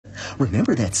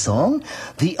Remember that song?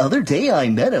 The other day I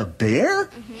met a bear?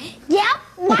 Yeah,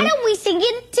 why don't we sing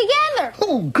it together?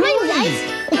 Oh, great!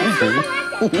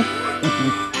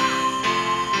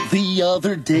 The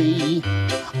other day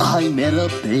I met a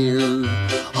bear,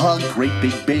 a great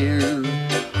big bear,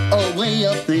 away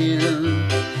up there.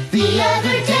 The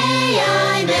other day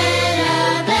I met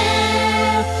a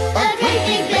bear, a great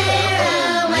big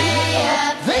bear, away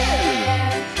up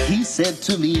there. He said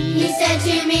to me,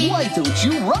 why don't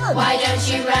you run? Why don't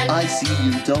you run? I see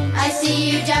you don't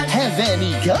have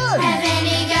any gun.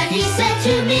 He said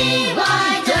to me,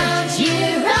 why don't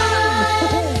you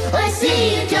run? I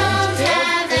see you don't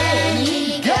have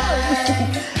any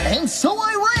gun. And so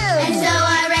I ran.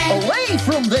 Away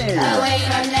from there.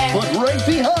 But right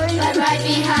behind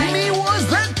me was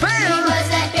that bear.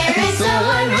 And so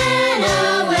I ran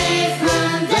away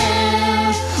from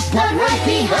there. But right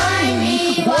behind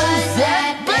me was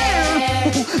that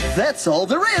bear. That's all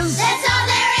there is.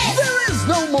 There is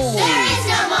no more.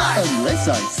 Unless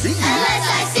I see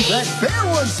that bear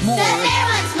once more.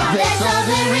 That's all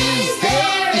there is.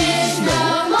 There is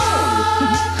no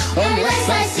more. Unless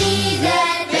I see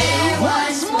that bear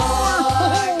once more.